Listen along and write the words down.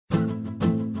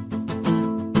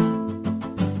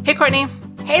Courtney.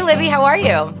 Hey, Libby, how are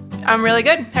you? I'm really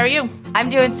good. How are you?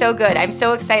 I'm doing so good. I'm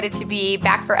so excited to be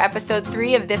back for episode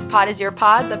 3 of This Pod Is Your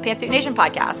Pod, the Pantsuit Nation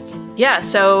podcast. Yeah,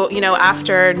 so,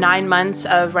 after 9 months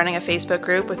of running a Facebook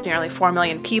group with nearly 4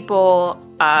 million people,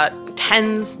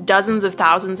 tens, dozens of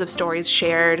thousands of stories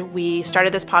shared, we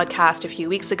started this podcast a few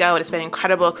weeks ago. It's been an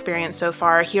incredible experience so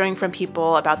far, hearing from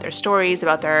people about their stories,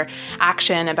 about their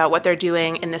action, about what they're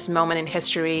doing in this moment in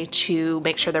history to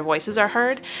make sure their voices are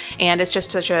heard. And it's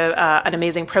just such an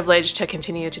amazing privilege to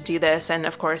continue to do this and,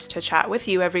 of course, to chat with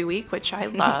you every week, which I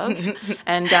love.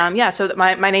 And so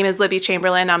my name is Libby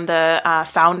Chamberlain. I'm the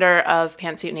founder of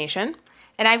Pantsuit Nation.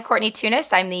 And I'm Courtney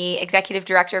Tunis. I'm the executive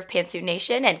director of Pantsuit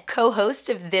Nation and co-host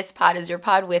of This Pod Is Your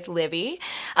Pod with Libby.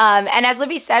 And as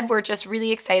Libby said, we're just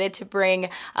really excited to bring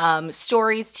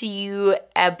stories to you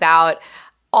about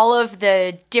all of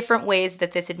the different ways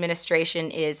that this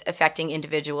administration is affecting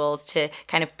individuals, to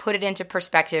kind of put it into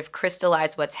perspective,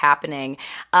 crystallize what's happening,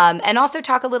 and also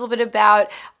talk a little bit about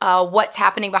what's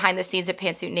happening behind the scenes at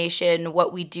Pantsuit Nation,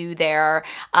 what we do there.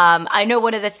 I know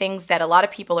one of the things that a lot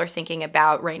of people are thinking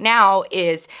about right now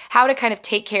is how to kind of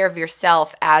take care of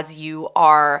yourself as you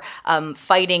are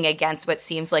fighting against what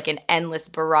seems like an endless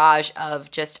barrage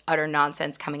of just utter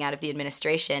nonsense coming out of the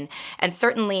administration. And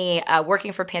certainly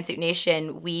working for Pantsuit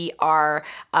Nation, we are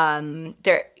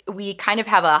there. We kind of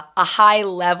have a high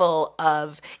level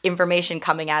of information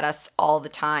coming at us all the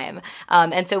time.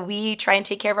 And so we try and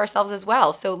take care of ourselves as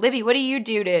well. So Libby, what do you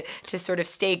do to sort of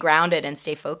stay grounded and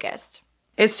stay focused?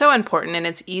 It's so important, and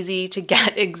it's easy to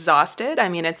get exhausted. I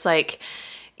mean, it's like,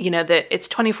 that it's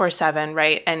 24/7,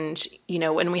 right? And,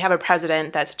 when we have a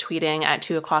president that's tweeting at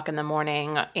 2:00 in the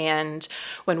morning, and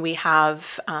when we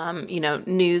have,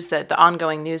 news, that the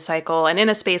ongoing news cycle, and in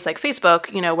a space like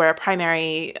Facebook, where a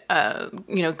primary,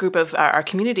 group of our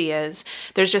community is,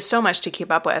 there's just so much to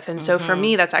keep up with. And so for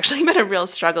me, that's actually been a real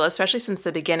struggle, especially since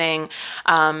the beginning,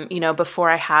 before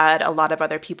I had a lot of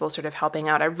other people sort of helping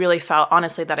out. I really felt,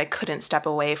 honestly, that I couldn't step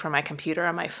away from my computer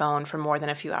or my phone for more than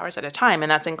a few hours at a time.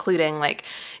 And that's including, like,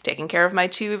 taking care of my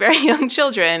 2 very young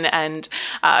children and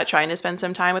trying to spend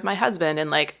some time with my husband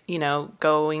and,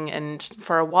 going and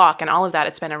for a walk and all of that.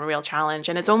 It's been a real challenge.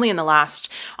 And it's only in the last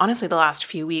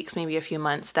few weeks, maybe a few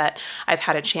months, that I've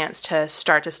had a chance to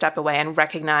start to step away and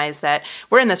recognize that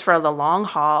we're in this for the long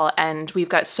haul, and we've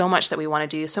got so much that we want to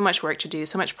do, so much work to do,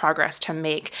 so much progress to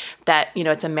make, that,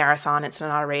 it's a marathon, it's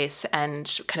not a race,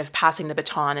 and kind of passing the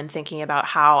baton and thinking about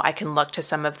how I can look to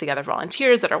some of the other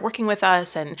volunteers that are working with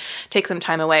us and take some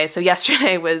time away. So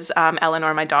yesterday was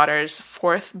Eleanor, my daughter's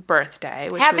 4th birthday,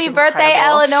 which Happy was birthday,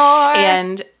 incredible. Eleanor!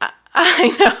 And I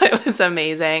know, it was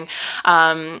amazing.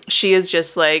 She is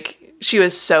just she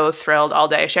was so thrilled all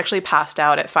day. She actually passed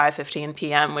out at 5:15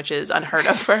 p.m., which is unheard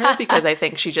of for her because I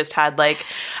think she just had a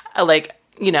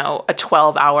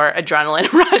 12-hour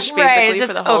adrenaline rush basically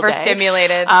just for the whole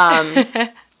overstimulated. Day.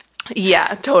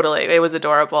 Yeah, totally. It was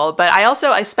adorable. But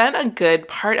I spent a good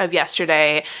part of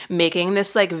yesterday making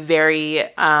this very,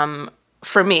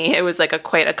 for me, it was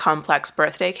quite a complex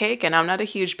birthday cake, and I'm not a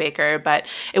huge baker, but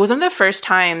it was one of the first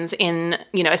times in,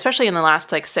 especially in the last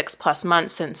 6+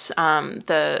 months since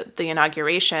the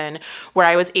inauguration, where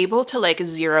I was able to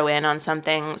zero in on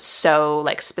something so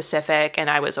specific, and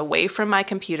I was away from my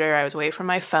computer, I was away from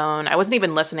my phone, I wasn't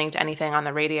even listening to anything on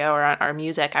the radio or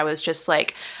music. I was just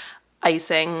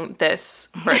icing this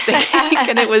birthday cake,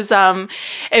 and it was an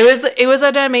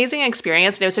amazing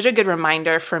experience, and it was such a good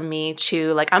reminder for me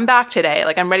to I'm back today,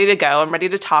 I'm ready to go, I'm ready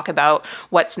to talk about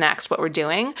what's next, what we're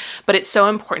doing. But it's so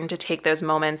important to take those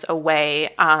moments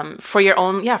away for your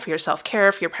own, for your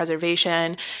self-care, for your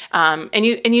preservation, and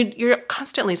you're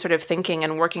constantly sort of thinking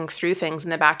and working through things in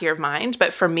the back of your mind.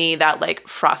 But for me, that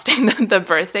frosting the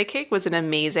birthday cake was an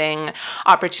amazing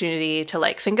opportunity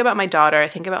to think about my daughter,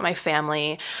 think about my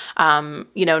family,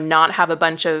 not have a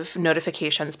bunch of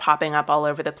notifications popping up all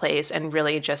over the place, and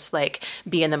really just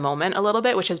be in the moment a little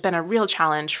bit, which has been a real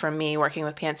challenge for me working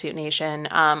with Pantsuit Nation.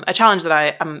 A challenge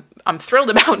that I'm thrilled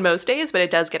about most days, but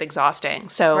it does get exhausting.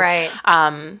 So, right.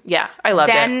 I loved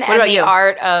Zen it. What about and you? the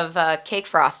art of cake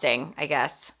frosting, I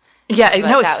guess. Yeah,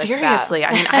 no, seriously.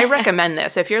 I mean, I recommend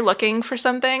this. If you're looking for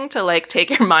something to take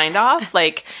your mind off,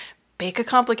 bake a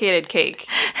complicated cake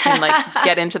and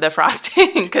get into the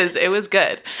frosting, because it was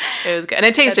good. It was good. And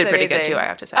it tasted pretty good too, I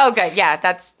have to say. Oh, good. Yeah,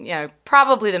 that's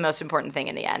probably the most important thing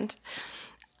in the end.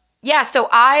 Yeah, so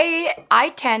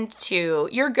I tend to,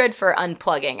 you're good for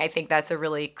unplugging. I think that's a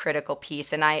really critical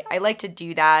piece. And I like to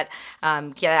do that,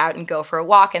 get out and go for a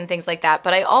walk and things like that.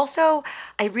 But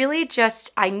I really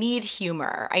need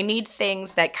humor. I need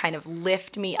things that kind of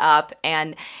lift me up.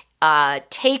 And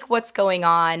take what's going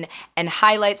on and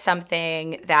highlight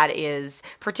something that is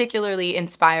particularly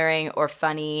inspiring or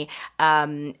funny,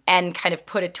 and kind of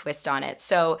put a twist on it.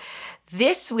 So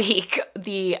this week,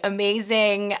 the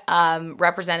amazing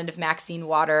Representative Maxine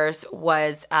Waters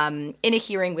was in a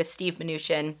hearing with Steve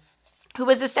Mnuchin, who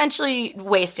was essentially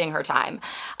wasting her time.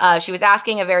 She was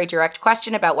asking a very direct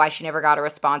question about why she never got a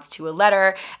response to a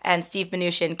letter, and Steve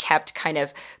Mnuchin kept kind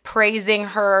of praising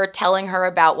her, telling her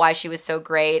about why she was so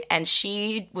great, and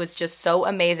she was just so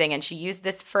amazing, and she used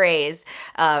this phrase,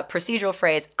 procedural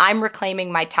phrase, "I'm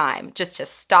reclaiming my time," just to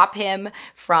stop him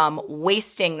from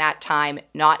wasting that time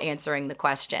not answering the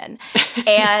question.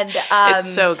 And it's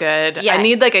so good. Yeah. I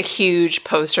need like a huge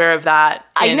poster of that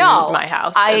in my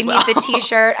house as well. I need the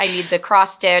t-shirt. I need the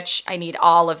cross stitch. I need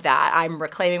all of that. I'm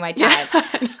reclaiming my time.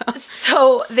 Yeah,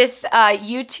 so this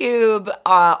YouTube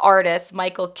artist,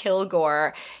 Michael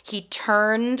Kilgore, he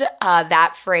turned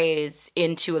that phrase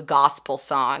into a gospel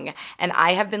song. And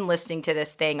I have been listening to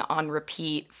this thing on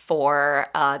repeat for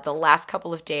the last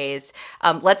couple of days.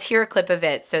 Let's hear a clip of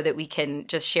it so that we can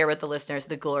just share with the listeners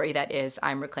the glory that is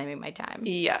I'm reclaiming my time.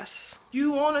 Yes.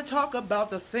 You want to talk about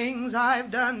the things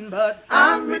I've done, but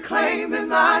I'm reclaiming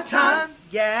my time.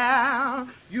 Yeah.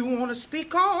 You want to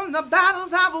speak on the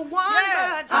battles I've won,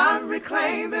 but I'm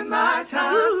reclaiming my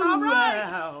time. Ooh, all right.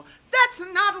 Well, that's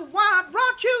not why I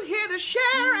brought you here to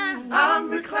share it. I'm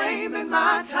reclaiming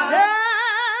my time.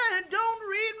 Yeah, don't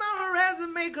read my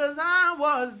resume because I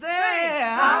was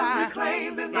there. I'm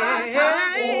reclaiming my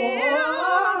time.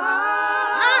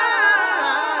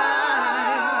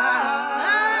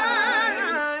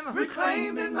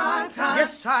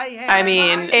 Yes, I am. I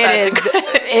mean,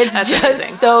 it's just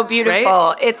amazing. So beautiful.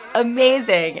 Right? It's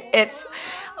amazing. It's,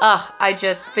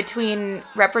 between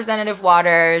Representative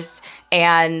Waters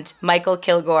and Michael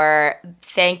Kilgore,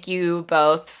 thank you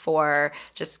both for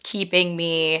just keeping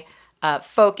me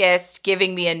focused,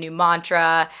 giving me a new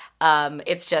mantra.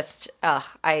 It's just,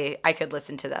 I could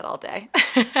listen to that all day.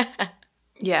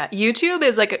 Yeah, YouTube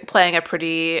is like playing a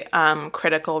pretty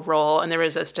critical role in the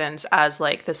resistance as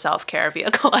like the self-care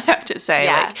vehicle, I have to say.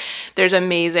 Yeah. Like there's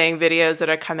amazing videos that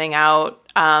are coming out,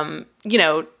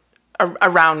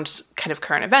 around kind of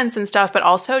current events and stuff, but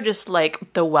also just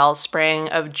like the wellspring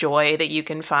of joy that you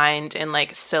can find in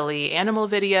like silly animal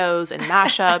videos and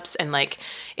mashups and like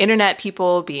internet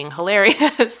people being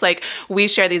hilarious. Like we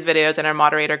share these videos in our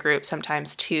moderator group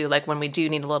sometimes too, like when we do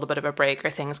need a little bit of a break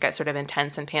or things get sort of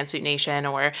intense in Pantsuit Nation,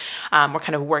 or we're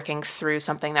kind of working through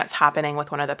something that's happening with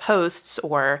one of the posts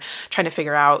or trying to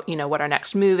figure out, what our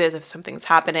next move is if something's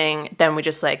happening. Then we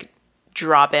just like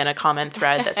drop in a common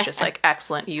thread that's just like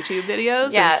excellent YouTube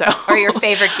videos. Yeah, and so, or your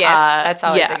favorite GIF. That's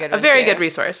always a good one. A very too. Good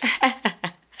resource.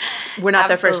 We're not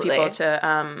the first people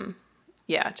to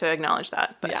acknowledge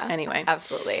that. But anyway.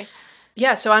 Absolutely.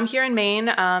 Yeah, so I'm here in Maine.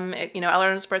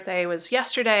 Eleanor's birthday was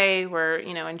yesterday. We're,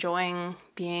 enjoying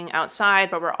being outside,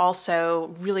 but we're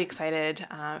also really excited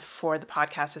for the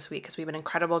podcast this week because we have an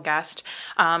incredible guest.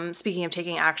 Speaking of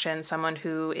taking action, someone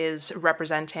who is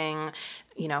representing,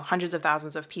 hundreds of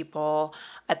thousands of people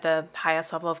at the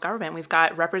highest level of government. We've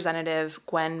got Representative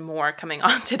Gwen Moore coming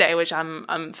on today, which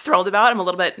I'm thrilled about. I'm a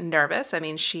little bit nervous. I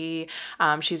mean, she's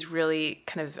really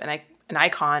kind of an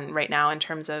icon right now in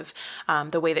terms of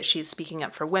the way that she's speaking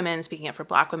up for women, speaking up for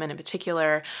Black women in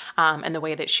particular, and the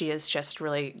way that she is just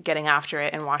really getting after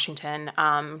it in Washington.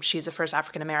 She's the first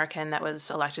African-American that was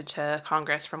elected to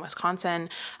Congress from Wisconsin,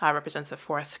 represents the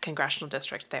 4th congressional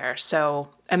district there. So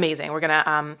amazing. We're going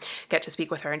to get to speak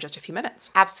with her in just a few minutes.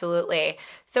 Absolutely.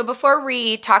 So before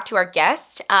we talk to our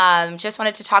guest, just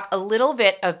wanted to talk a little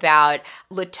bit about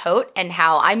Le Tote and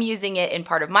how I'm using it in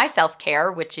part of my self-care,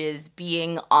 which is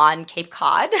being on Cape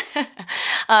Cod.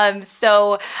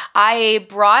 So I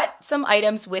brought some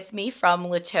items with me from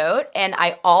Le Tote, and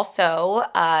I also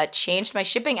changed my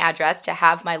shipping address to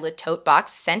have my Le Tote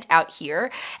box sent out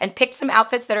here, and picked some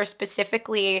outfits that are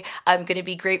specifically going to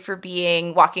be great for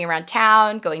walking around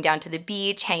town, going down to the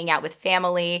beach, hanging out with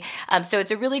family. So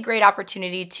it's a really great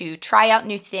opportunity to try out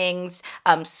new things,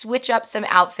 switch up some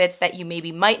outfits that you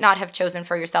maybe might not have chosen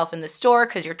for yourself in the store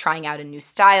because you're trying out a new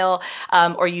style,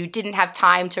 or you didn't have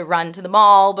time to run to the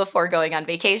mall before going on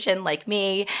vacation like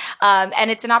me. And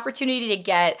it's an opportunity to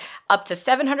get up to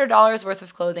 $700 worth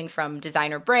of clothing from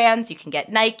designer brands. You can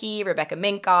get Nike, Rebecca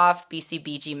Minkoff,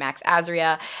 BCBG, Max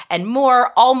Azria, and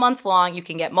more all month long. You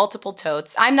can get multiple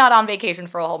totes. I'm not on vacation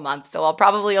for a whole month, so I'll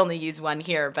probably only use one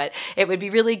here, but it would be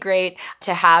really great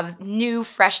to have new,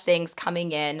 fresh things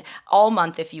coming in all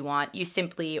month if you want. You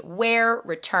simply wear,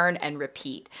 return, and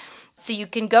repeat. So you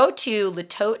can go to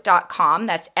letote.com,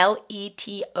 that's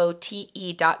LETOTE.com,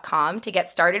 to get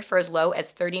started for as low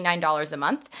as $39 a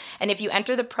month. And if you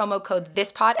enter the promo code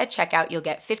THISPOD at checkout, you'll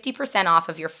get 50% off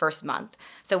of your first month.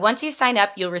 So once you sign up,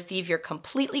 you'll receive your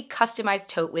completely customized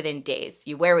tote within days.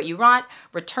 You wear what you want,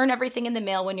 return everything in the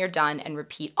mail when you're done, and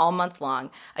repeat all month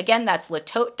long. Again, that's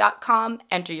letote.com,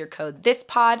 enter your code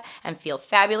THISPOD, and feel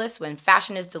fabulous when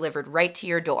fashion is delivered right to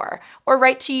your door, or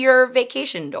right to your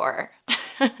vacation door.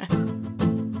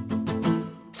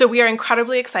 So we are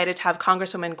incredibly excited to have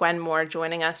Congresswoman Gwen Moore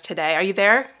joining us today. Are you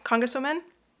there, Congresswoman?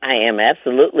 I am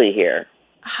absolutely here.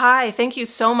 Hi, thank you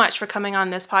so much for coming on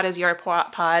This Pod Is Your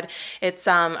Pod. It's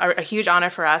a huge honor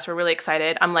for us. We're really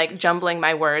excited. I'm like jumbling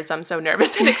my words. I'm so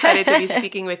nervous and excited to be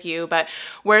speaking with you, but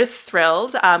we're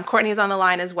thrilled. Courtney's on the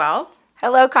line as well.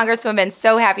 Hello, Congresswoman.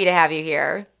 So happy to have you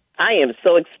here. I am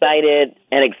so excited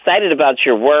about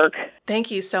your work.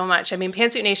 Thank you so much. I mean,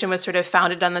 Pantsuit Nation was sort of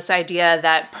founded on this idea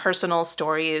that personal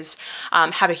stories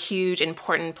have a huge,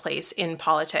 important place in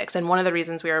politics. And one of the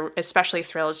reasons we are especially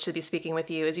thrilled to be speaking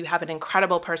with you is you have an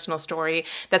incredible personal story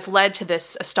that's led to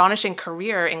this astonishing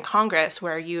career in Congress,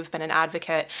 where you've been an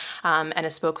advocate and a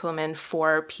spokeswoman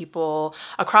for people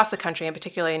across the country, and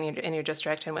particularly in your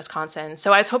district in Wisconsin.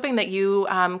 So I was hoping that you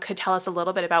could tell us a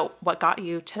little bit about what got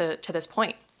you to this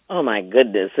point. Oh, my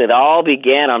goodness. It all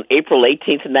began on April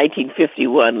 18th,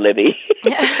 1951, Libby.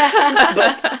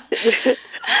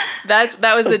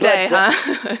 That was the day, huh?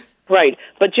 Right.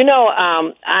 But,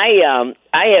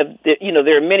 I have,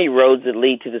 there are many roads that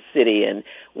lead to the city. And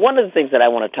one of the things that I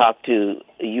want to talk to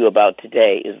you about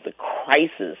today is the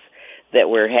crisis that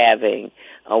we're having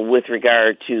with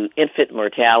regard to infant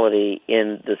mortality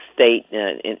in the state,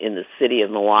 in the city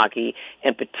of Milwaukee,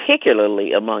 and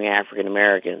particularly among African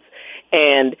Americans.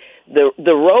 And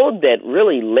the road that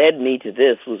really led me to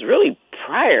this was really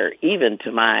prior even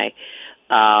to my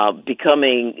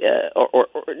becoming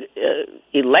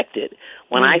elected,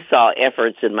 when I saw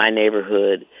efforts in my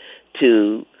neighborhood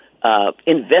to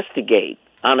investigate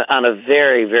on a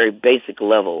very, very basic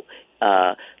level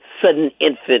sudden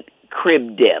infant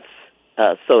crib deaths,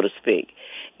 so to speak.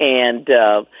 And,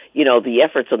 the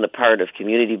efforts on the part of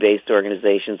community-based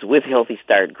organizations with Healthy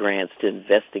Start grants to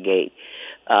investigate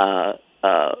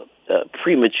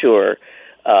premature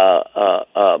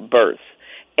births.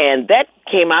 And that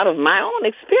came out of my own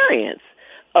experience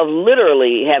of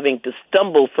literally having to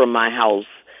stumble from my house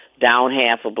down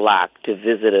half a block to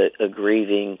visit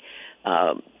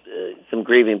some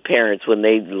grieving parents when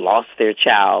they lost their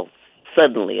child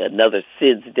suddenly, another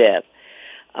SIDS death,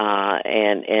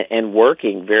 and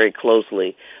working very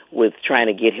closely with trying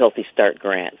to get Healthy Start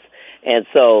grants. And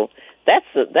so that's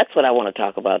what I want to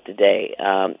talk about today.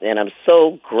 And I'm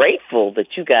so grateful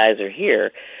that you guys are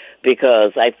here,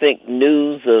 because I think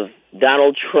news of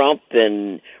Donald Trump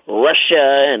and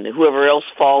Russia and whoever else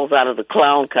falls out of the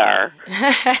clown car,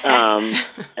 the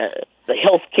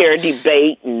healthcare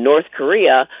debate in North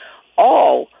Korea,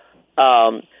 all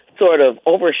sort of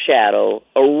overshadow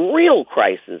a real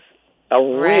crisis, a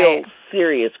real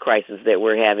serious crisis that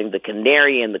we're having, the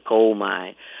canary in the coal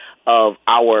mine of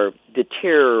our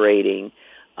deteriorating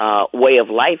way of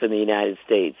life in the United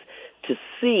States. To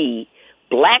see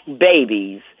black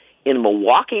babies in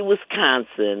Milwaukee,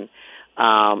 Wisconsin,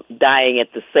 dying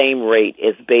at the same rate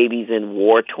as babies in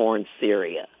war-torn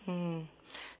Syria.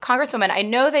 Congresswoman, I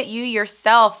know that you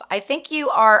yourself, I think you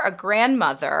are a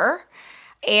grandmother,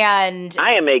 and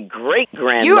I am a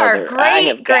great-grandmother. You are a great I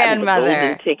have grandmother. gotten the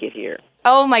golden ticket here.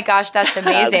 Oh my gosh, that's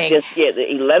amazing. Just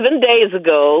 11 days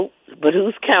ago, but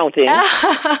who's counting?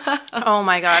 Oh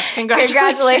my gosh,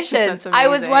 congratulations. That's amazing. I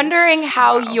was wondering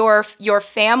how your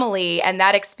family and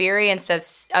that experience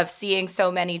of seeing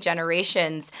so many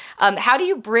generations, how do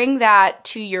you bring that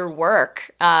to your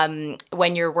work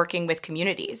when you're working with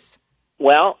communities?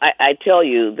 Well, I tell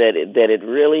you that it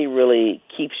really, really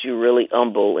keeps you really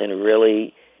humble and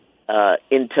really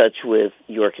in touch with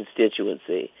your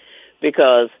constituency,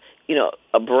 because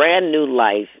a brand new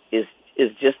life is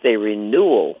just a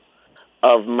renewal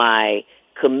of my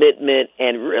commitment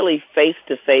and really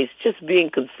face-to-face just being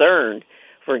concerned,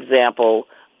 for example,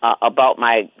 about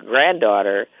my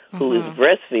granddaughter who is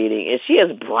breastfeeding, and she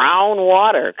has brown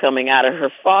water coming out of her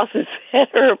faucets at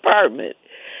her apartment.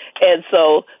 And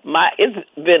so it's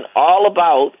been all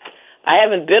about, I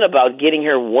haven't been about getting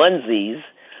her onesies.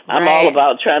 I'm all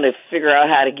about trying to figure out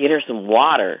how to get her some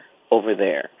water over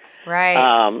there.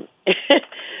 Right.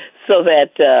 So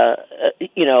that,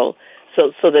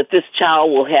 so that this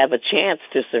child will have a chance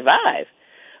to survive.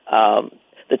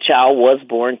 The child was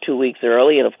born 2 weeks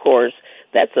early, and of course,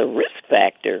 that's a risk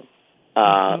factor.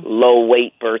 Low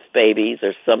weight birth babies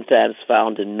are sometimes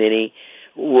found in many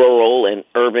rural and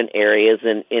urban areas.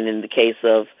 And in the case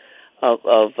of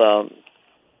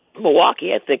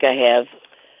Milwaukee, I think I have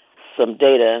some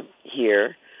data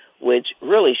here which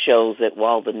really shows that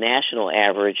while the national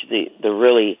average, the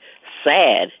really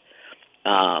sad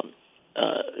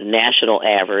national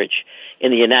average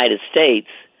in the United States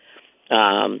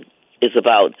is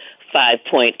about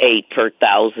 5.8 per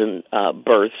thousand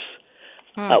births,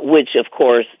 which of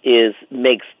course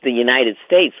makes the United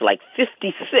States like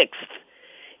 56th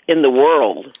in the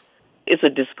world. It's a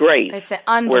disgrace. It's an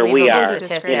unbelievable where we are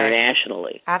statistic.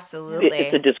 Internationally. Absolutely.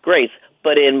 It's a disgrace.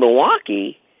 But in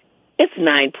Milwaukee, it's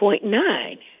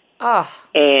 9.9. Oh.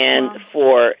 And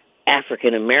for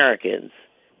African Americans,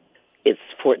 it's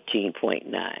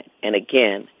 14.9. And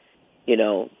again,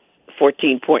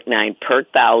 14.9 per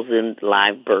thousand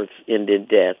live births ended in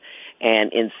death.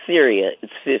 And in Syria,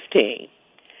 it's 15.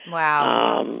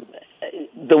 Wow.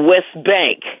 The West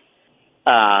Bank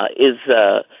is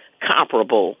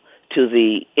comparable to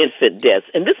the infant deaths.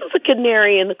 And this is a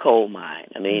canary in the coal mine.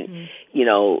 I mean,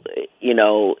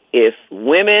 if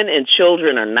women and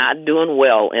children are not doing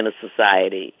well in a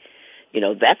society,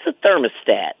 that's a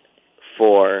thermostat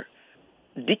for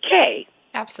decay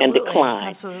Absolutely. and decline.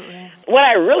 Absolutely. What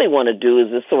I really want to do is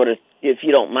this sort of, if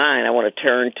you don't mind, I want to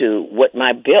turn to what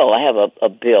my bill, I have a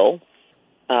bill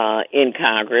in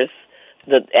Congress,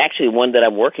 actually one that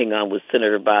I'm working on with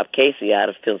Senator Bob Casey out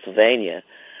of Pennsylvania.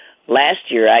 Last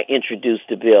year, I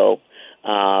introduced a bill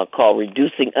called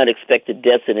Reducing Unexpected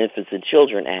Deaths in Infants and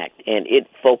Children Act, and it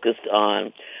focused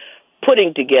on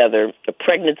putting together a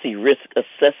pregnancy risk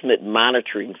assessment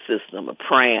monitoring system, a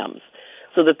PRAMS,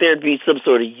 so that there'd be some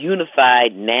sort of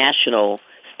unified national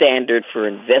standard for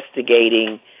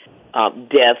investigating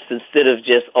deaths instead of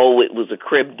just, it was a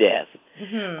crib death.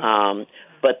 Mm-hmm.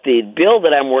 But the bill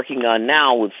that I'm working on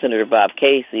now with Senator Bob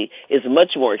Casey is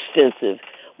much more extensive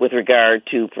with regard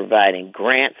to providing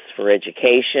grants for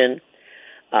education,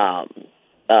 not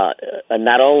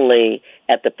only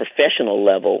at the professional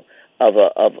level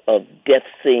of death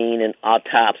scene and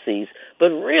autopsies, but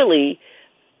really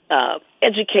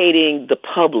educating the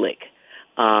public,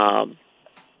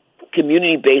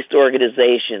 community-based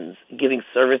organizations, giving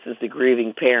services to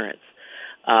grieving parents.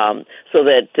 So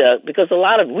that, because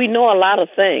we know a lot of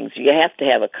things. You have to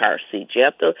have a car seat. You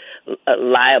have to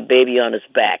lie a baby on its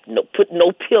back. Put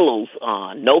no pillows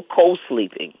on. No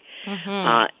co-sleeping.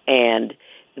 Mm-hmm. And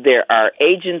there are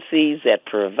agencies that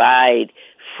provide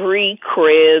free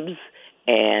cribs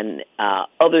and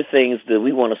other things that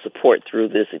we want to support through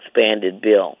this expanded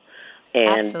bill.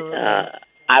 And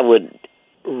I would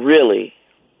really,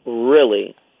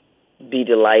 really be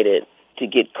delighted to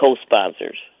get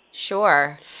co-sponsors.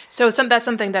 Sure. So that's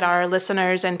something that our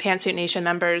listeners and Pantsuit Nation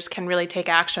members can really take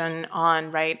action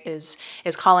on, right, is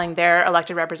calling their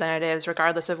elected representatives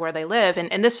regardless of where they live.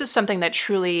 And this is something that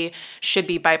truly should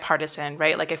be bipartisan,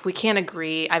 right? Like if we can't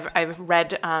agree, I've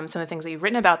read some of the things that you've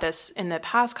written about this in the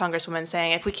past, Congresswoman,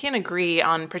 saying if we can't agree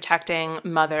on protecting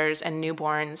mothers and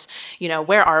newborns,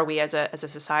 where are we as a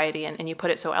society? And you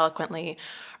put it so eloquently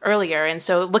earlier. And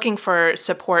so looking for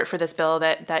support for this bill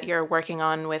that you're working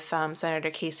on with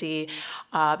Senator Casey,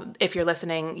 if you're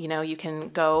listening, you can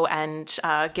go and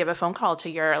give a phone call to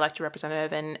your elected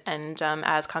representative. And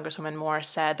as Congresswoman Moore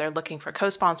said, they're looking for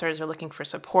co-sponsors, they're looking for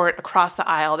support across the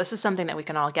aisle. This is something that we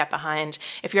can all get behind.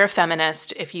 If you're a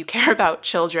feminist, if you care about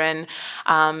children,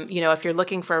 if you're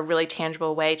looking for a really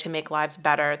tangible way to make lives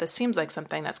better, this seems like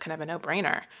something that's kind of a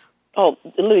no-brainer. Oh,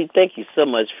 Louis, thank you so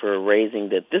much for raising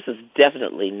that. This is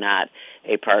definitely not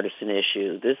a partisan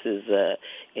issue. This is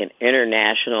an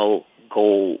international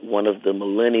goal, one of the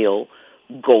millennial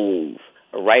goals,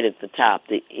 right at the top,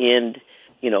 to end,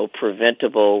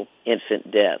 preventable infant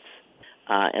deaths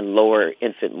and lower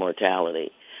infant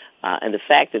mortality. And the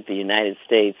fact that the United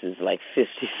States is like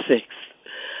 56th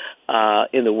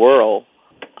in the world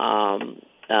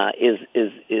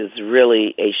is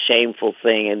really a shameful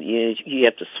thing, and you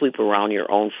have to sweep around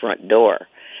your own front door.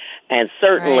 And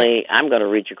certainly, I'm going to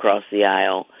reach across the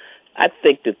aisle. I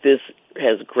think that this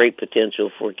has great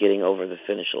potential for getting over the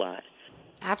finish line.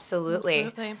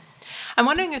 Absolutely. I'm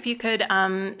wondering if you could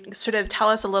sort of tell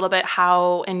us a little bit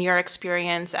how, in your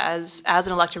experience as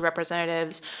an elected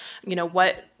representative,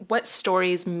 what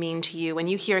stories mean to you when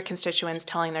you hear constituents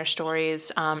telling their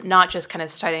stories, not just kind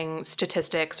of studying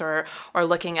statistics or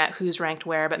looking at who's ranked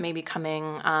where, but maybe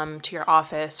coming to your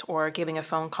office or giving a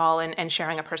phone call and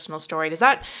sharing a personal story. Does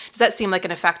that seem like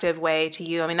an effective way to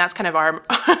you? I mean, that's kind of our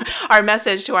our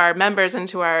message to our members and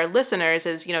to our listeners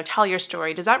is, tell your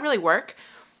story. Does that really work?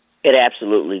 It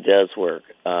absolutely does work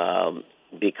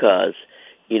because,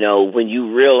 when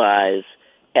you realize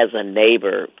as a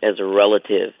neighbor, as a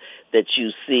relative, that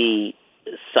you see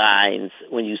signs,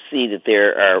 when you see that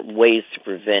there are ways to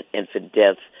prevent infant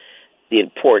deaths, the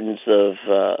importance of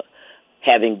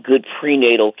having good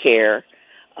prenatal care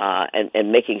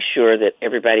and making sure that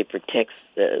everybody protects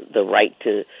the right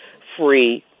to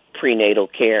free prenatal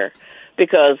care.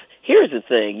 Because here's the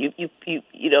thing,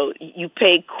 you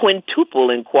pay quintuple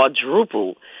and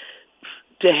quadruple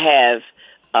to have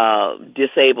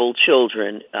disabled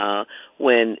children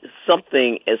when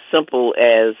something as simple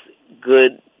as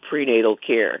good prenatal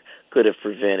care could have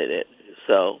prevented it.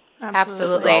 So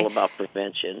absolutely, it's all about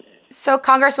prevention. So,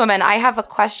 Congresswoman, I have a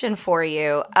question for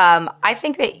you. I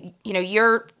think that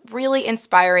you're really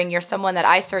inspiring. You're someone that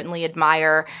I certainly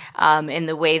admire in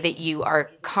the way that you are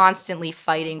constantly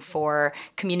fighting for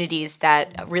communities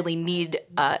that really need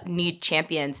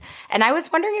champions. And I was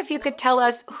wondering if you could tell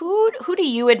us who do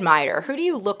you admire? Who do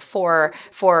you look for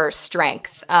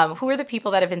strength? Who are the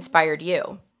people that have inspired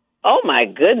you? Oh my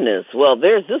goodness! Well,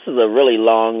 this is a really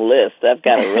long list. I've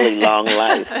got a really long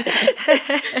life.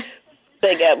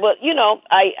 Well,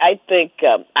 I think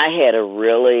I had a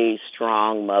really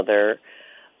strong mother.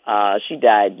 She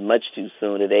died much too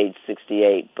soon at age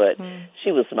 68, but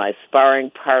she was my sparring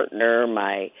partner,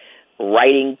 my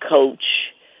writing coach,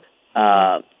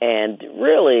 and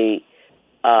really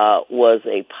was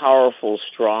a powerful,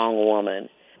 strong woman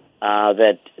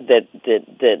that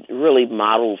really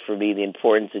modeled for me the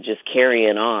importance of just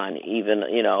carrying on, even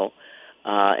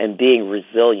and being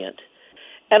resilient.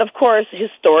 And, of course,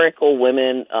 historical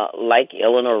women like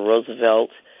Eleanor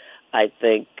Roosevelt, I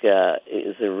think,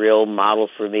 is a real model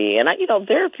for me. And,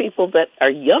 there are people that are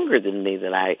younger than me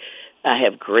that I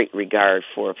have great regard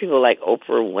for, people like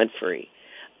Oprah Winfrey.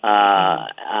 I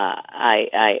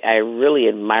really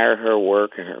admire her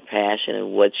work and her passion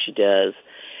and what she does.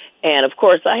 And, of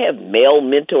course, I have male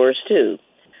mentors, too.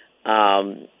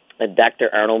 Dr.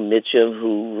 Arnold Mitchum,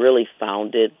 who really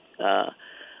founded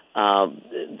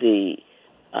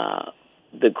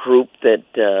the group that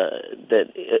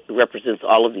represents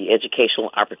all of the educational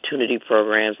opportunity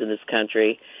programs in this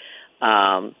country.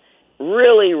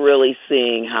 Really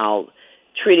seeing how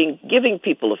giving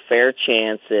people a fair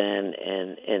chance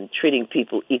and treating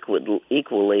people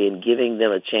equally and giving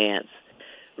them a chance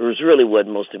is really what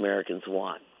most Americans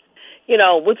want.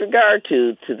 With regard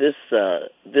to this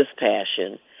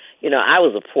passion, I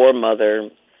was a poor mother,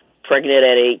 pregnant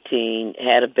at 18,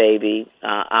 had a baby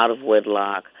out of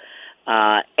wedlock.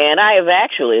 And I have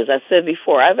actually, as I said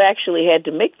before, I've actually had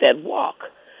to make that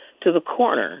walk to the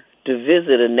corner to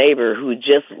visit a neighbor who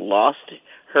just lost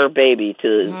her baby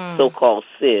to so-called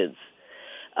SIDS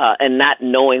and not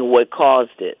knowing what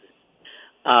caused it.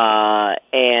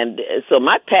 And so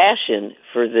my passion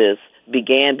for this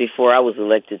began before I was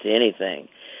elected to anything.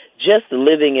 Just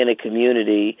living in a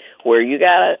community where you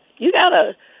got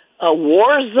a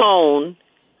war zone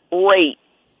rate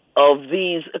of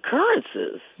these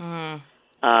occurrences,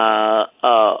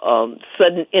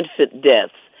 sudden infant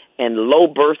deaths and low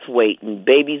birth weight and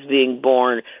babies being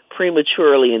born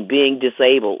prematurely and being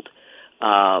disabled.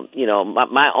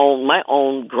 My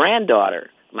own granddaughter,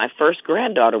 my first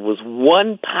granddaughter was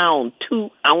 1 pound,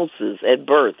 2 ounces at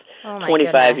birth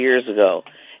 25 years ago.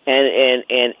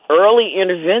 And early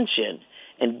intervention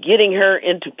and getting her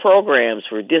into programs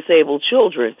for disabled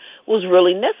children was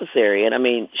really necessary.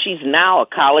 And she's now a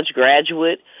college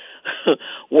graduate,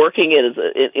 working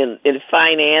in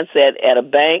finance at a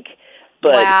bank.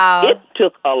 But it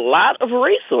took a lot of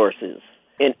resources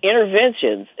and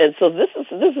interventions. And so this is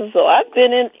so I've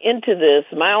been into this.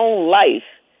 My own life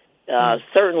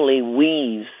certainly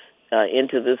weaves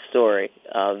into this story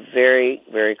very,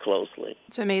 very closely.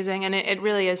 It's amazing, and it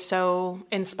really is so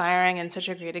inspiring and such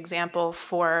a great example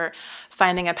for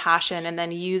finding a passion and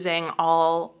then using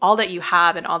all that you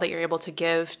have and all that you're able to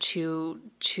give to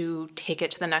take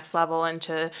it to the next level and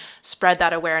to spread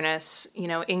that awareness,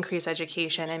 increase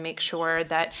education and make sure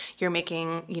that you're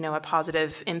making, a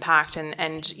positive impact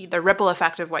and the ripple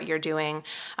effect of what you're doing.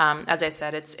 As I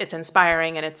said, it's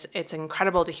inspiring and it's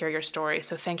incredible to hear your story.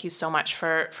 So thank you so much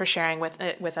for sharing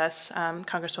with us,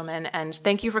 Congresswoman, and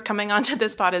thank you for coming on to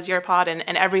This Pod Is Your Pod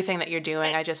and everything that you're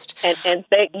doing. And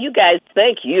thank you guys.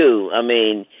 Thank you.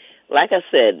 Like I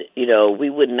said, we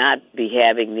would not be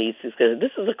having these because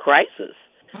this is a crisis.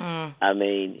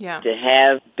 To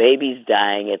have babies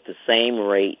dying at the same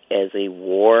rate as a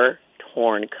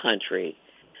war-torn country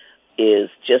is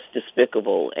just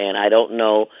despicable. And I don't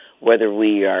know whether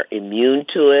we are immune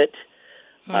to it.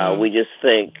 We just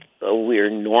think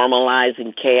we're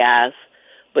normalizing chaos.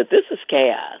 But this is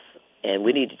chaos, and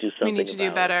we need to do something about it. We need to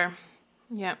do better.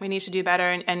 Yeah, we need to do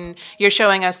better, and you're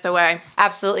showing us the way.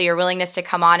 Absolutely. Your willingness to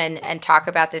come on and talk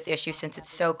about this issue since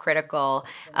it's so critical.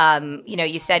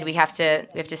 You said we have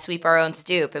to sweep our own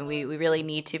stoop, and we really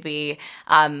need to be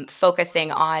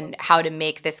focusing on how to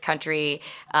make this country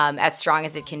as strong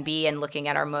as it can be and looking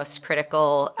at our most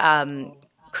critically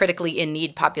in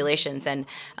need populations. And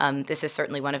this is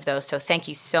certainly one of those. So thank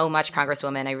you so much,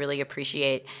 Congresswoman. I really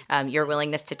appreciate your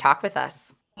willingness to talk with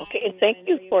us. Okay, and thank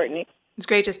you, Courtney. It's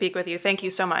great to speak with you. Thank you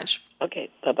so much. Okay,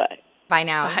 bye-bye. Bye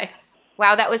now. Bye.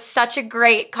 Wow, that was such a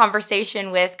great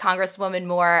conversation with Congresswoman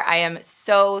Moore. I am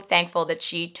so thankful that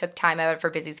she took time out of her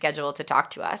busy schedule to talk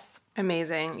to us.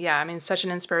 Amazing. Yeah, I mean, such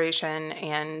an inspiration.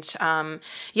 And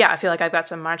I feel like I've got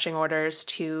some marching orders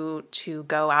to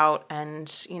go out and,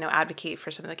 advocate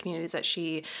for some of the communities that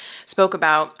she spoke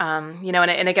about. And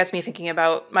it gets me thinking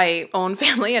about my own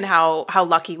family and how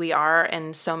lucky we are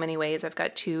in so many ways. I've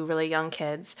got 2 really young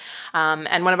kids.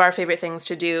 And one of our favorite things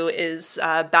to do is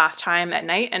bath time at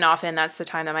night. And often that's the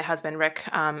time that my husband, Rick,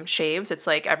 shaves. It's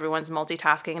like everyone's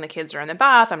multitasking. The kids are in the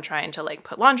bath. I'm trying to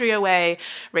put laundry away.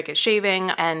 Rick is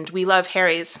shaving. And we love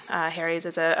Harry's. Harry's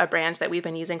is a brand that we've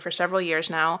been using for several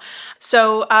years now.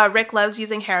 So Rick loves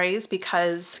using Harry's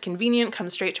because convenient,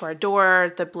 comes straight to our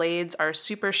door. The blades are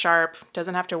super sharp.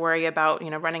 Doesn't have to worry about,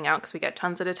 running out because we get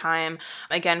tons at a time.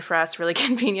 Again, for us, really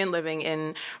convenient living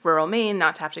in rural Maine,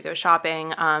 not to have to go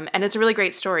shopping. And it's a really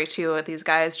great story too. These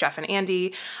guys, Jeff and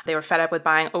Andy, they were fed up with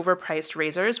buying overpriced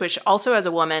razors, which also as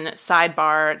a woman,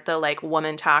 sidebar the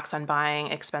woman tax on buying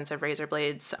expensive razor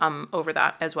blades over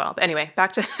that as well. But anyway,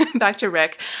 back to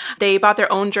Rick. They bought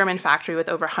their own German factory with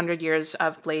over 100 years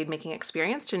of blade making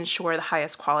experience to ensure the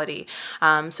highest quality.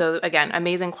 So again,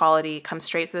 amazing quality, comes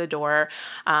straight through the door,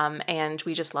 and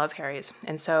we just love Harry's.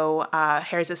 And so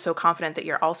Harry's is so confident that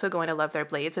you're also going to love their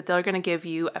blades that they're going to give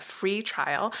you a free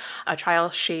trial, a trial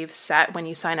shave set when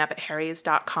you sign up at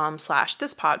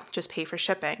harrys.com/thispod. Just pay for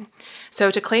shipping. So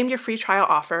to claim your free trial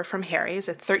offer from Harry's,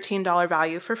 a $13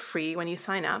 value for free when you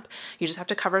sign up, you just have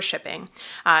to cover shipping.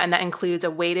 And that includes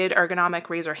a weighted ergonomic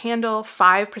razor handle,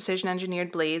 5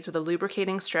 precision-engineered blades with a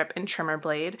lubricating strip and trimmer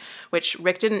blade, which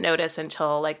Rick didn't notice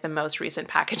until the most recent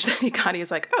package that he got. He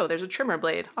was like, oh, there's a trimmer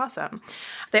blade. Awesome.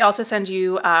 They also send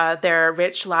you their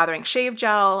rich lathering shave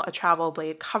gel, a travel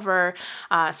blade cover.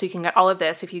 So you can get all of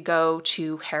this if you go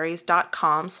to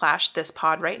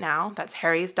harrys.com/thispod right now. That's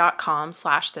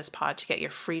harrys.com/thispod to get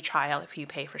your free trial if you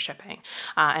pay for shipping.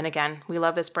 And again, we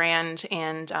love this brand,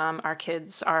 and our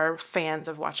kids are fans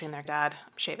of watching their dad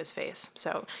shave his face.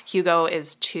 So Hugo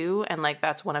is 2, and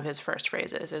that's one of his first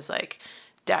phrases is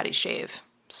daddy shave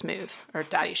smooth or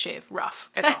daddy shave rough.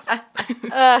 It's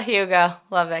awesome. Hugo,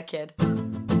 love that kid.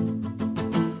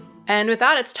 And with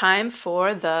that, it's time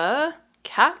for the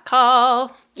cat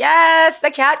call. Yes,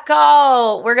 the cat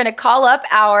call. We're going to call up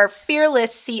our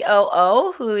fearless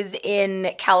COO who's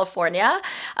in California.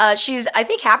 She's, I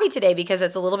think, happy today because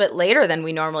it's a little bit later than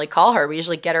we normally call her. We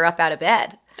usually get her up out of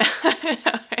bed.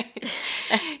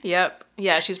 Yep.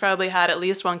 Yeah, she's probably had at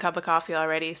least 1 cup of coffee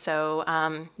already. So,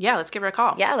 let's give her a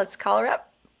call. Yeah, let's call her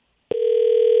up.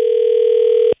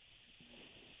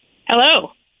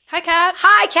 Hello. Hi, Kat.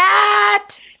 Hi,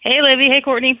 Kat. Hey, Libby. Hey,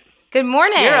 Courtney. Good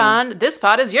morning. You're on This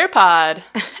Pod is Your Pod.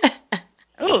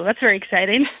 Oh, that's very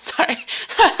exciting. Sorry.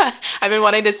 I've been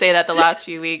wanting to say that the last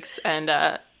few weeks, and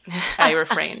I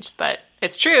refrained. But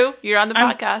it's true. You're on the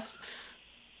podcast.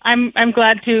 I'm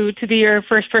glad to be your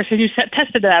first person who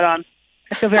tested that on.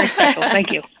 I feel very special.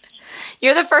 Thank you.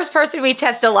 You're the first person we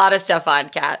test a lot of stuff on,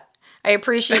 Kat. I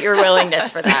appreciate your willingness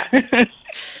for that.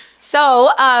 So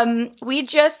we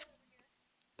just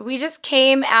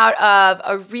came out of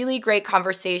a really great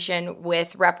conversation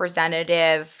with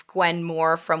Representative Gwen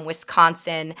Moore from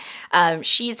Wisconsin.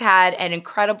 She's had an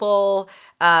incredible,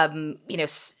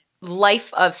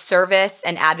 life of service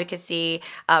and advocacy,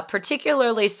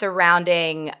 particularly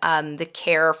surrounding the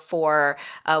care for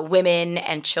women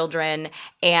and children,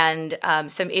 and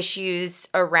some issues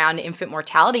around infant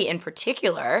mortality in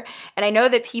particular. And I know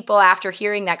that people, after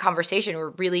hearing that conversation,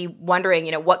 were really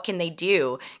wondering, what can they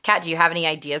do? Kat, do you have any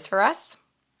ideas for us?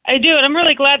 I do, and I'm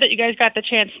really glad that you guys got the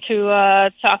chance to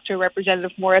talk to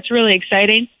Representative Moore. It's really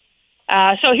exciting.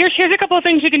 So here's a couple of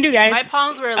things you can do, guys. My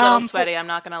palms were a little sweaty. I'm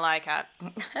not going to lie, Kat.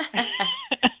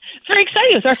 It's very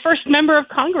exciting. It's our first member of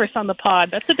Congress on the pod.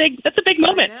 That's a big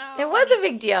moment. It was a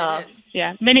big deal.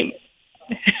 Yeah. Many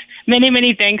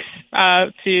thanks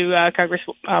to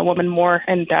Congresswoman Moore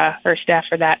and her staff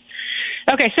for that.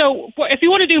 Okay. So if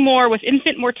you want to do more with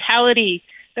infant mortality,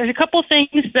 there's a couple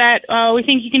things that we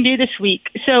think you can do this week.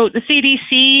 So the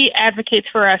CDC advocates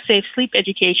for safe sleep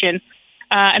education.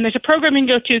 And there's a program you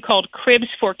can go to called Cribs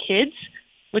for Kids.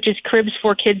 which is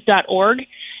cribsforkids.org.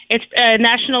 It's a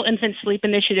national infant sleep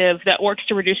initiative that works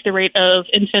to reduce the rate of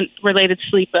infant-related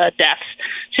sleep deaths.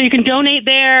 So you can donate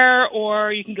there,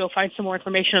 or you can go find some more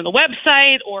information on the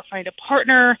website, or find a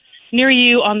partner near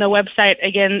you on the website.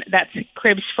 Again, that's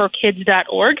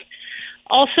cribsforkids.org.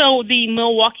 Also, the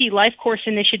Milwaukee Life Course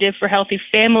Initiative for Healthy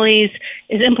Families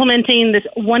is implementing this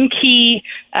one key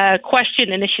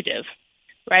question initiative,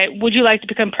 right? Would you like to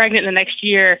become pregnant in the next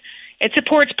year? It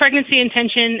supports pregnancy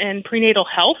intention and prenatal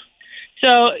health.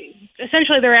 So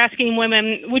essentially they're asking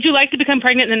women, would you like to become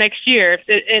pregnant in the next year?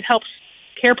 It helps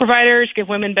care providers give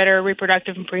women better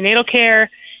reproductive and prenatal care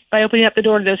by opening up the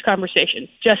door to those conversations,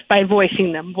 just by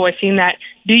voicing that,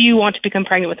 do you want to become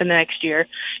pregnant within the next year?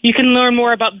 You can learn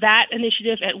more about that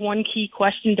initiative at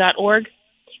onekeyquestion.org.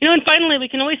 And finally, we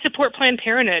can always support Planned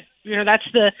Parenthood. That's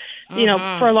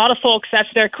for a lot of folks, that's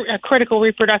their critical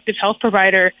reproductive health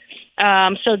provider.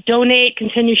 So donate,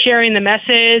 continue sharing the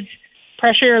message,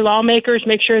 pressure your lawmakers,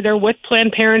 make sure they're with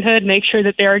Planned Parenthood, make sure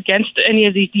that they're against any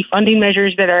of these defunding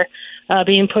measures that are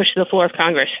being pushed to the floor of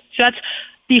Congress. So that's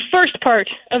the first part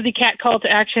of the CAT call to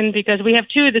action, because we have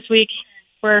two this week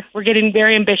where we're getting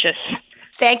very ambitious.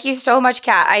 Thank you so much,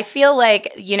 Kat. I feel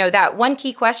like, that one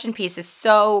key question piece is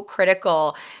so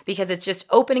critical, because it's just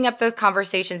opening up the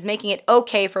conversations, making it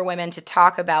okay for women to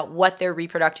talk about what their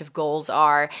reproductive goals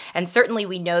are. And certainly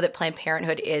we know that Planned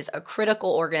Parenthood is a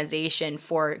critical organization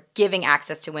for giving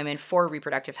access to women for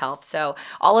reproductive health. So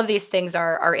all of these things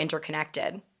are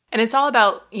interconnected. And it's all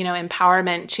about,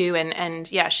 empowerment too, and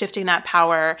shifting that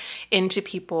power into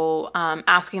people,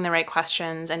 asking the right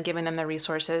questions and giving them the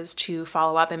resources to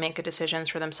follow up and make good decisions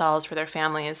for themselves, for their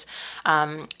families.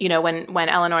 When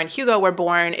Eleanor and Hugo were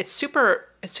born, it's super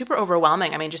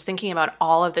overwhelming. I mean, just thinking about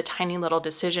all of the tiny little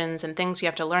decisions and things you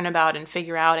have to learn about and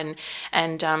figure out, and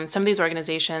some of these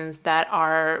organizations that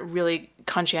are really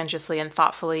conscientiously and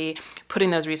thoughtfully putting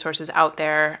those resources out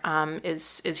there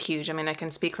is huge. I mean, I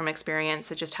can speak from experience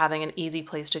that just having an easy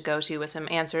place to go to with some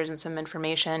answers and some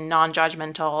information,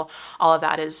 non-judgmental, all of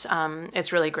that is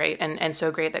it's really great, and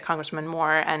so great that Congresswoman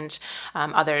Moore and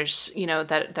others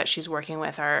that she's working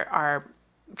with are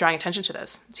drawing attention to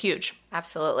this. It's huge.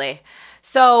 Absolutely.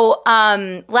 So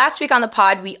last week on the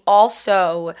pod, we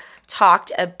also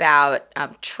talked about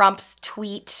Trump's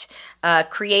tweet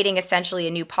creating essentially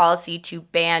a new policy to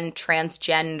ban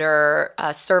transgender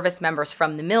service members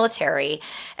from the military.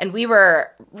 And we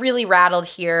were really rattled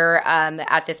here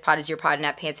at This Pod Is Your Pod and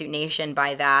at Pantsuit Nation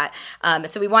by that.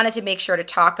 So we wanted to make sure to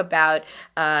talk about,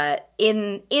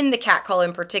 in the cat call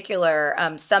in particular,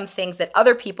 some things that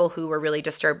other people who were really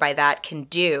disturbed by that can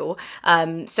do.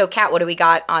 So Kat, what do we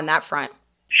got on that front?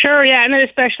 Sure, yeah, and then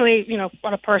especially,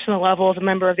 on a personal level, as a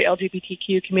member of the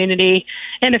LGBTQ community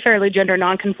and a fairly gender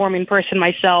nonconforming person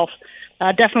myself,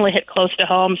 definitely hit close to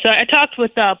home. So I talked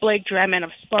with Blake Dremen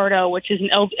of Sparta, which is an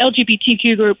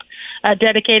LGBTQ group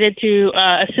dedicated to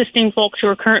assisting folks who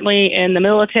are currently in the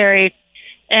military.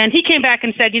 And he came back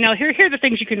and said, here are the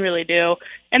things you can really do.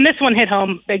 And this one hit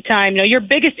home big time. Your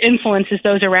biggest influence is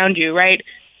those around you, right?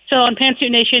 So on Pantsuit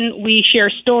Nation, we share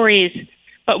stories,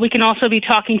 but we can also be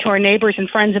talking to our neighbors and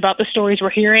friends about the stories we're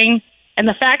hearing and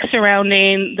the facts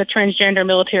surrounding the transgender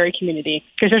military community,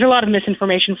 because there's a lot of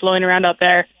misinformation flowing around out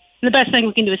there. And the best thing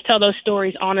we can do is tell those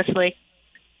stories honestly.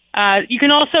 You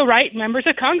can also write members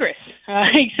of Congress,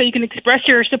 so you can express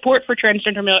your support for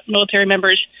transgender military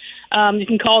members. You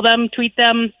can call them, tweet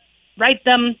them, write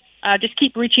them, just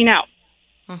keep reaching out.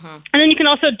 Mm-hmm. And then you can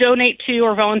also donate to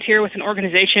or volunteer with an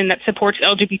organization that supports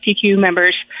LGBTQ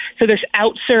members. So there's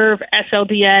OutServe,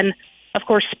 SLDN, of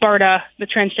course, Sparta, the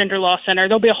Transgender Law Center.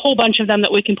 There'll be a whole bunch of them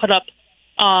that we can put up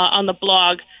on the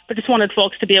blog. But just wanted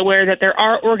folks to be aware that there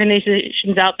are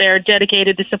organizations out there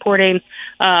dedicated to supporting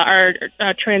our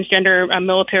transgender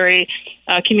military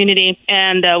community,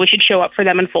 and we should show up for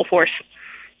them in full force.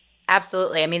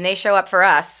 Absolutely. I mean, they show up for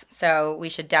us, so we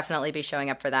should definitely be showing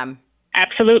up for them.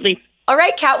 Absolutely. All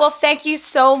right, Kat. Well, thank you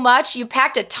so much. You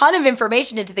packed a ton of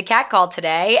information into the Cat Call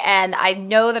today, and I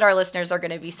know that our listeners are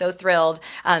going to be so thrilled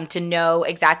to know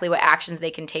exactly what actions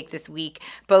they can take this week,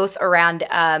 both around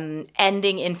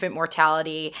ending infant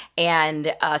mortality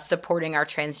and supporting our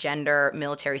transgender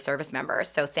military service members.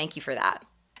 So thank you for that.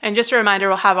 And just a reminder,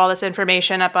 we'll have all this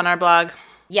information up on our blog.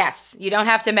 Yes, you don't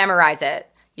have to memorize it.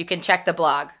 You can check the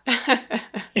blog.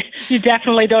 You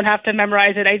definitely don't have to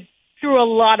memorize it. I threw a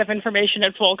lot of information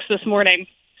at folks this morning.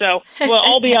 So we'll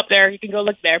all be up there. You can go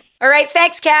look there. All right.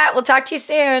 Thanks, Kat. We'll talk to you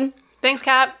soon. Thanks,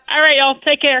 Kat. All right, y'all.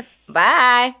 Take care.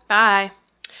 Bye. Bye.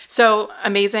 So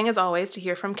amazing, as always, to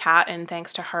hear from Kat, and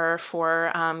thanks to her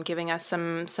for giving us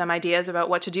some ideas about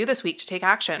what to do this week to take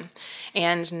action.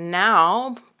 And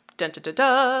now,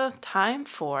 Time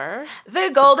for the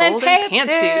golden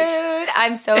pantsuit.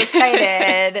 I'm so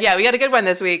excited. Yeah, we got a good one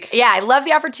this week. Yeah, I love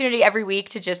the opportunity every week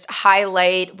to just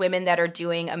highlight women that are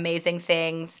doing amazing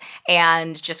things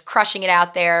and just crushing it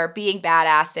out there, being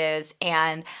badasses.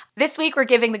 And this week, we're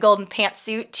giving the golden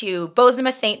pantsuit to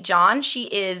Bozoma St. John. She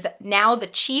is now the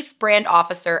chief brand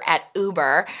officer at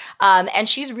Uber, and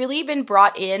she's really been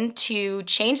brought in to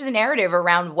change the narrative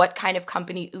around what kind of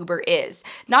company Uber is.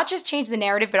 Not just change the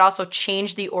narrative, but also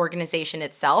change the organization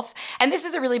itself. And this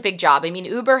is a really big job. I mean,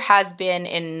 Uber has been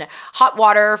in hot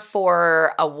water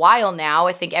for a while now.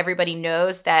 I think everybody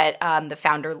knows that the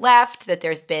founder left, that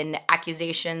there's been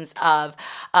accusations of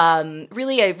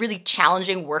really a really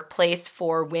challenging workplace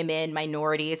for women,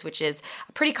 minorities, which is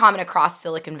pretty common across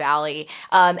Silicon Valley.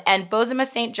 And Bozoma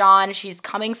St. John, she's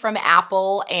coming from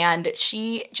Apple, and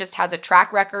she just has a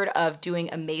track record of doing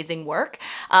amazing work.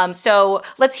 So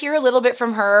let's hear a little bit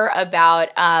from her about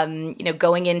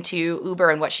going into Uber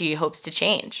and what she hopes to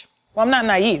change. Well, I'm not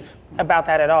naive about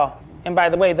that at all. And by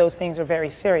the way, those things are very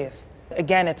serious.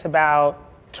 Again, it's about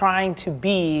trying to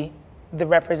be the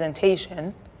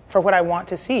representation for what I want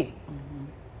to see.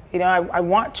 Mm-hmm. I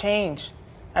want change.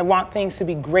 I want things to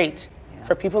be great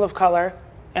for people of color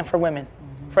and for women,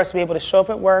 for us to be able to show up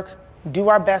at work, do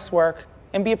our best work,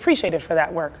 and be appreciated for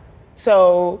that work.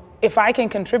 So if I can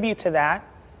contribute to that,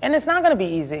 and it's not going to be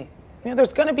easy.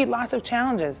 There's going to be lots of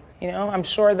challenges. I'm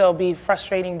sure there'll be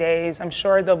frustrating days. I'm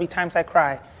sure there'll be times I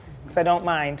cry, because I don't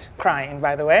mind crying,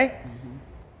 by the way.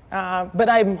 But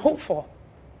I'm hopeful,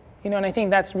 and I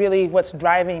think that's really what's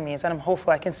driving me, is that I'm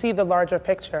hopeful. I can see the larger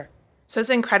picture. So it's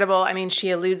incredible. I mean,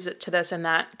 she alludes to this in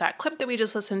that clip that we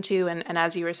just listened to. And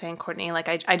as you were saying, Courtney,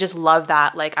 I just love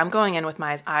that. I'm going in with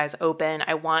my eyes open.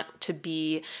 I want to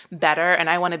be better, and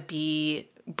I want to be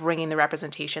bringing the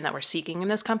representation that we're seeking in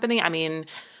this company. I mean,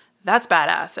 that's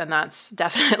badass, and that's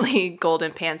definitely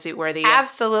golden pantsuit worthy.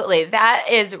 Absolutely. That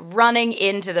is running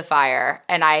into the fire,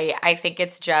 and I think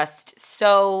it's just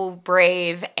so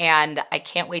brave, and I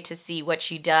can't wait to see what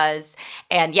she does.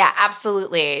 And yeah,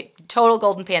 absolutely, total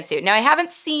golden pantsuit. Now, I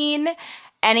haven't seen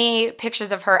any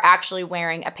pictures of her actually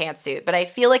wearing a pantsuit, but I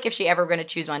feel like if she ever were going to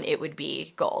choose one, it would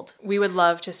be gold. We would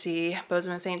love to see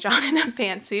Bozoma St. John in a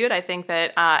pantsuit. I think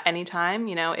that anytime,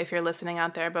 if you're listening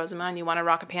out there, Bozoma, and you want to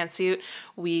rock a pantsuit,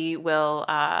 we will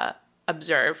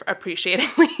observe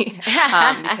appreciatingly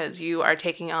because you are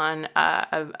taking on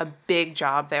a big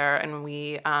job there, and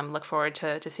we look forward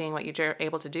to seeing what you're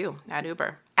able to do at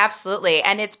Uber. Absolutely.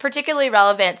 And it's particularly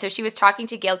relevant. So she was talking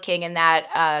to Gayle King in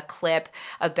that clip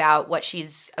about what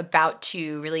she's about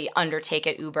to really undertake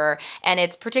at Uber. And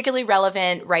it's particularly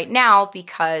relevant right now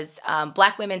because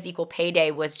Black Women's Equal Pay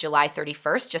Day was July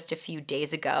 31st, just a few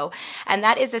days ago. And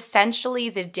that is essentially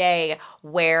the day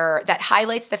that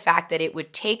highlights the fact that it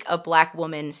would take a Black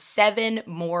woman 7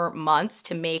 more months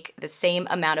to make the same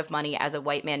amount of money as a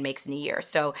white man makes in a year.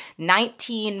 So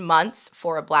 19 months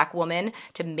for a Black woman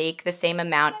to make the same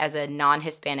amount as a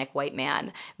non-Hispanic white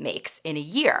man makes in a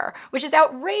year, which is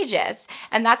outrageous.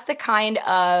 And that's the kind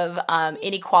of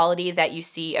inequality that you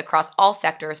see across all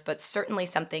sectors, but certainly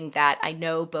something that I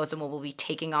know Bozoma will be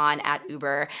taking on at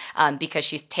Uber because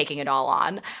she's taking it all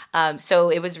on. So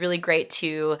it was really great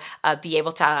to be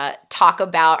able to talk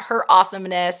about her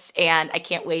awesomeness, and I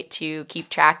can't wait to keep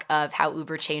track of how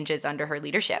Uber changes under her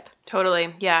leadership.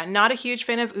 Totally. Yeah. Not a huge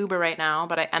fan of Uber right now,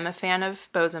 but I am a fan of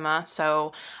Bozoma.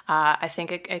 So I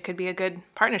think it could be a good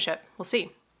partnership. We'll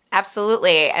see.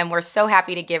 Absolutely. And we're so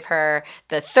happy to give her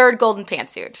the third golden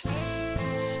pantsuit.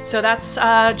 So that's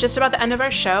just about the end of our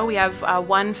show. We have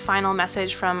one final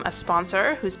message from a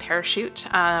sponsor, who's Parachute,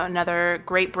 another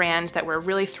great brand that we're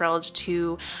really thrilled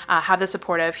to have the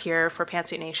support of here for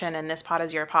Pantsuit Nation, and this pod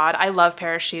is your pod. I love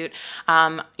Parachute.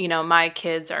 My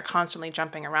kids are constantly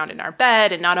jumping around in our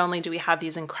bed, and not only do we have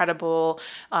these incredible,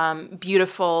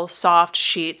 beautiful, soft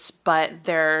sheets, but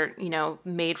they're,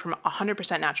 made from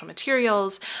 100% natural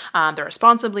materials. They're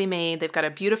responsibly made. They've got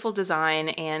a beautiful design,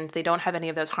 and they don't have any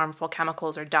of those harmful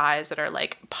chemicals or dyes that are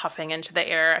puffing into the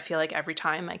air. I feel like every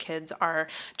time my kids are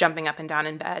jumping up and down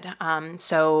in bed.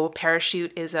 So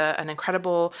Parachute is an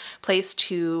incredible place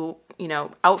to,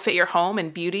 outfit your home in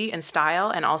beauty and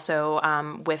style, and also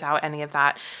without any of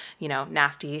that,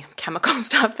 nasty chemical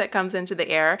stuff that comes into the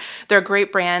air. They're a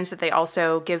great brand that they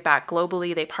also give back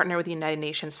globally. They partner with the United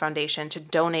Nations Foundation to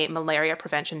donate malaria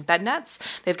prevention bed nets.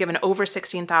 They've given over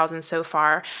 16,000 so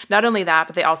far. Not only that,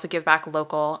 but they also give back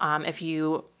local. If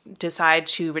you decide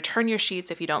to return your sheets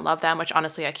if you don't love them, which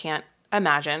honestly I can't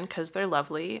imagine, because they're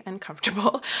lovely and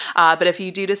comfortable. But if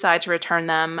you do decide to return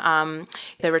them,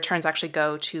 the returns actually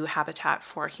go to Habitat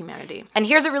for Humanity. And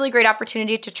here's a really great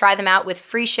opportunity to try them out with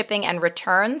free shipping and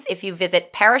returns. If you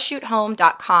visit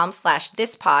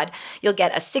parachutehome.com/thispod, you'll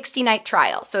get a 60-night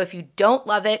trial. So if you don't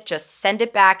love it, just send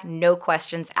it back, no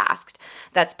questions asked.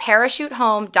 That's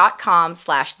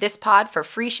parachutehome.com/thispod for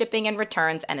free shipping and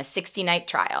returns and a 60-night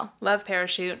trial. Love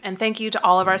Parachute. And thank you to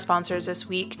all of our sponsors this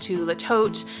week, to La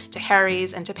Tote, to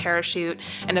Harry's, and to Parachute.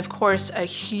 And of course, a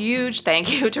huge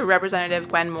thank you to Representative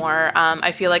Gwen Moore.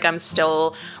 I feel like I'm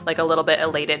still like a little bit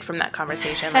elated from that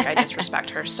conversation. Like, I just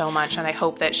respect her so much. And I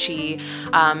hope that she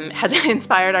has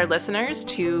inspired our listeners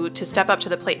to step up to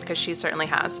the plate, because she certainly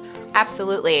has.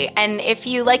 Absolutely. And if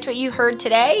you liked what you heard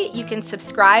today, you can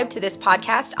subscribe to this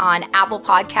podcast on Apple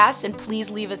Podcasts, and please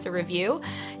leave us a review.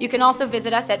 You can also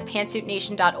visit us at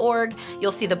pantsuitnation.org.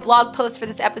 You'll see the blog post for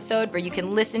this episode where you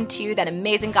can listen to that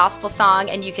amazing gospel song,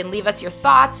 and you can leave us your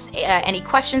thoughts, any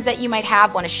questions that you might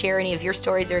have, want to share any of your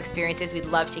stories or experiences. We'd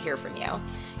love to hear from you.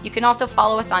 You can also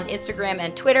follow us on Instagram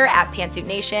and Twitter at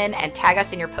PantsuitNation, and tag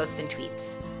us in your posts and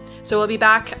tweets. So we'll be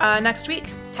back next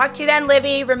week. Talk to you then,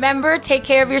 Libby. Remember, take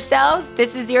care of yourselves.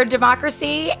 This is your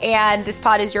democracy, and this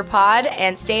pod is your pod,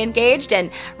 and stay engaged.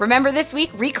 And remember this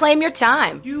week, reclaim your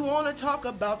time. You want to talk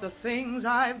about the things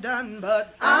I've done,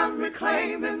 but I'm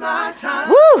reclaiming my time.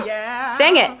 Woo! Yeah.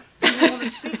 Sing it.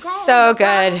 So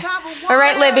good. All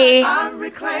right, Libby.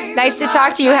 Nice to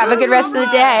talk to you. Have a good rest of the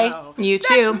day. You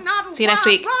too. See you next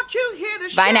week.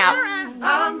 Bye now.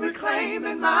 I'm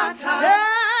reclaiming my time.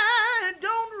 Yeah,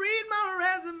 don't read my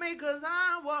resume, 'cause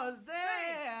I was there.